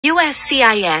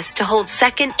USCIS to hold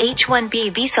second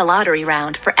H-1B visa lottery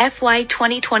round for FY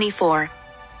 2024.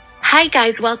 Hi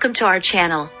guys, welcome to our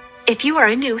channel. If you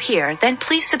are new here, then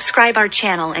please subscribe our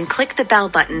channel and click the bell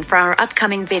button for our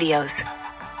upcoming videos.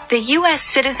 The U.S.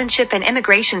 Citizenship and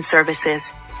Immigration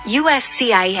Services,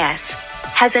 USCIS,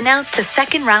 has announced a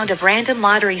second round of random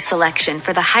lottery selection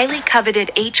for the highly coveted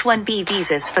H-1B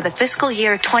visas for the fiscal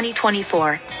year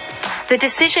 2024. The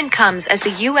decision comes as the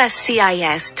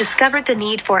USCIS discovered the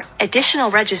need for additional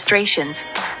registrations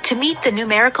to meet the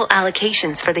numerical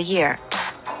allocations for the year.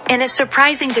 In a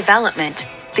surprising development,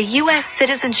 the U.S.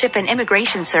 Citizenship and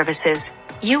Immigration Services,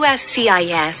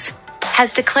 USCIS,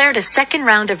 has declared a second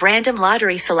round of random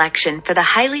lottery selection for the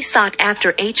highly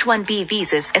sought-after H-1B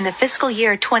visas in the fiscal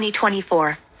year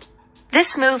 2024.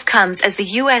 This move comes as the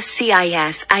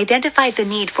USCIS identified the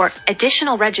need for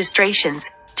additional registrations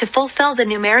to fulfill the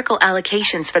numerical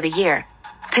allocations for the year,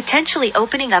 potentially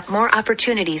opening up more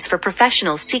opportunities for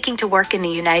professionals seeking to work in the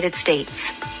United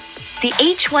States. The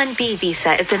H-1B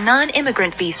visa is a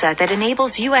non-immigrant visa that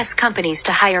enables U.S. companies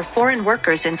to hire foreign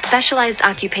workers in specialized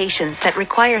occupations that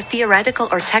require theoretical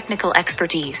or technical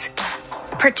expertise.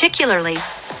 Particularly,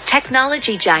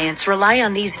 technology giants rely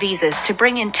on these visas to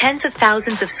bring in tens of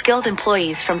thousands of skilled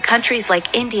employees from countries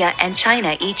like India and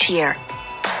China each year.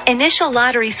 Initial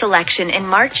lottery selection in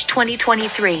March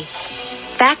 2023.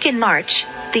 Back in March,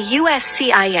 the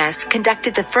USCIS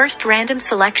conducted the first random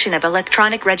selection of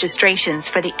electronic registrations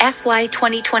for the FY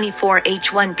 2024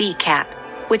 H-1B cap,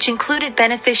 which included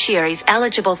beneficiaries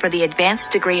eligible for the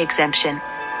advanced degree exemption.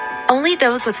 Only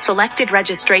those with selected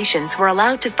registrations were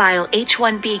allowed to file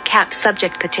H-1B cap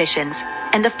subject petitions,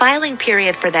 and the filing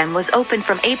period for them was open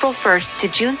from April 1st to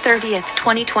June 30th,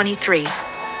 2023.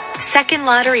 Second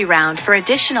lottery round for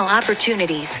additional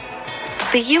opportunities.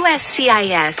 The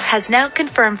USCIS has now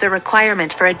confirmed the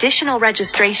requirement for additional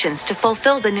registrations to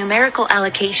fulfill the numerical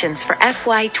allocations for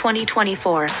FY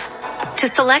 2024. To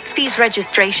select these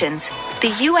registrations, the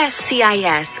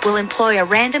USCIS will employ a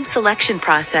random selection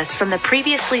process from the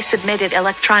previously submitted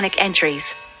electronic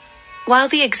entries. While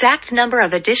the exact number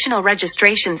of additional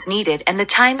registrations needed and the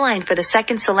timeline for the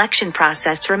second selection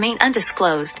process remain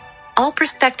undisclosed, all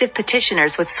prospective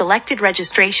petitioners with selected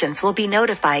registrations will be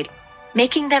notified,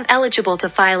 making them eligible to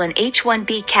file an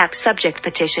H-1B cap subject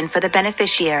petition for the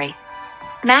beneficiary.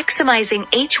 Maximizing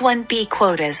H-1B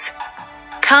quotas.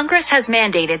 Congress has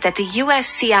mandated that the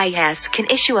USCIS can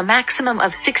issue a maximum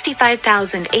of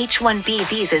 65,000 H-1B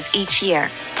visas each year.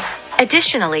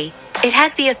 Additionally, it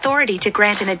has the authority to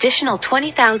grant an additional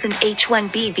 20,000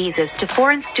 H-1B visas to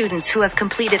foreign students who have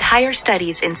completed higher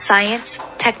studies in science,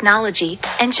 technology,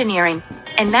 engineering,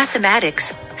 and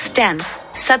mathematics, STEM,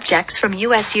 subjects from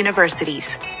U.S.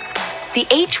 universities. The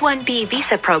H-1B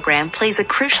visa program plays a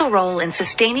crucial role in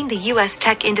sustaining the U.S.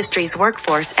 tech industry's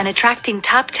workforce and attracting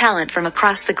top talent from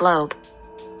across the globe.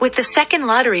 With the second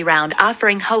lottery round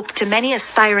offering hope to many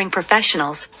aspiring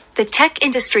professionals, the tech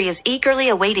industry is eagerly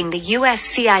awaiting the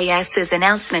USCIS's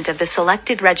announcement of the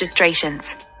selected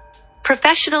registrations.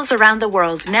 Professionals around the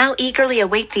world now eagerly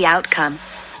await the outcome,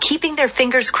 keeping their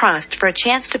fingers crossed for a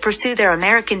chance to pursue their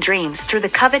American dreams through the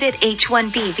coveted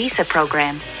H-1B visa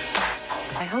program.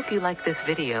 I hope you like this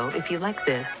video. If you like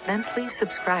this, then please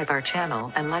subscribe our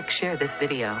channel and share this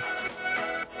video.